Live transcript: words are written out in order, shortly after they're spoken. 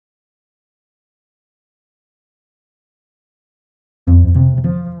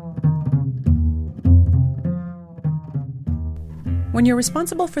When you're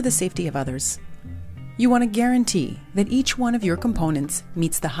responsible for the safety of others, you want to guarantee that each one of your components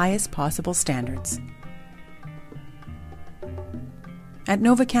meets the highest possible standards. At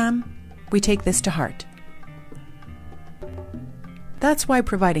Novacam, we take this to heart. That's why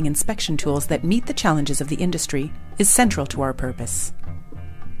providing inspection tools that meet the challenges of the industry is central to our purpose.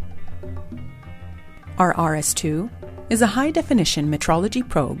 Our RS2 is a high-definition metrology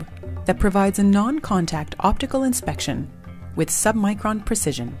probe that provides a non-contact optical inspection with submicron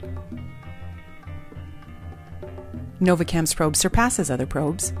precision. Novacam's probe surpasses other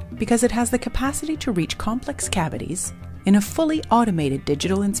probes because it has the capacity to reach complex cavities in a fully automated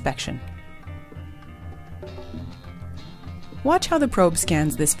digital inspection. Watch how the probe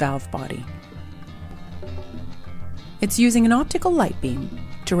scans this valve body. It's using an optical light beam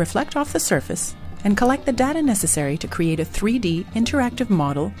to reflect off the surface and collect the data necessary to create a 3D interactive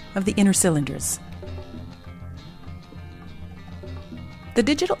model of the inner cylinders. The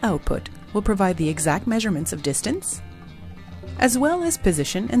digital output will provide the exact measurements of distance, as well as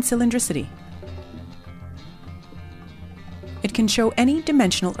position and cylindricity. It can show any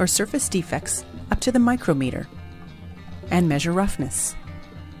dimensional or surface defects up to the micrometer and measure roughness.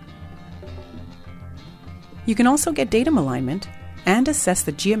 You can also get datum alignment and assess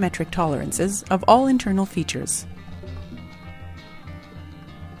the geometric tolerances of all internal features.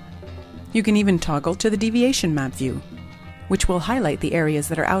 You can even toggle to the deviation map view, which will highlight the areas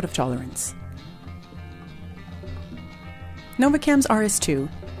that are out of tolerance. Novacam's RS2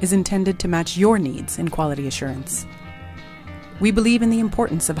 is intended to match your needs in quality assurance. We believe in the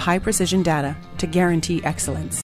importance of high-precision data to guarantee excellence.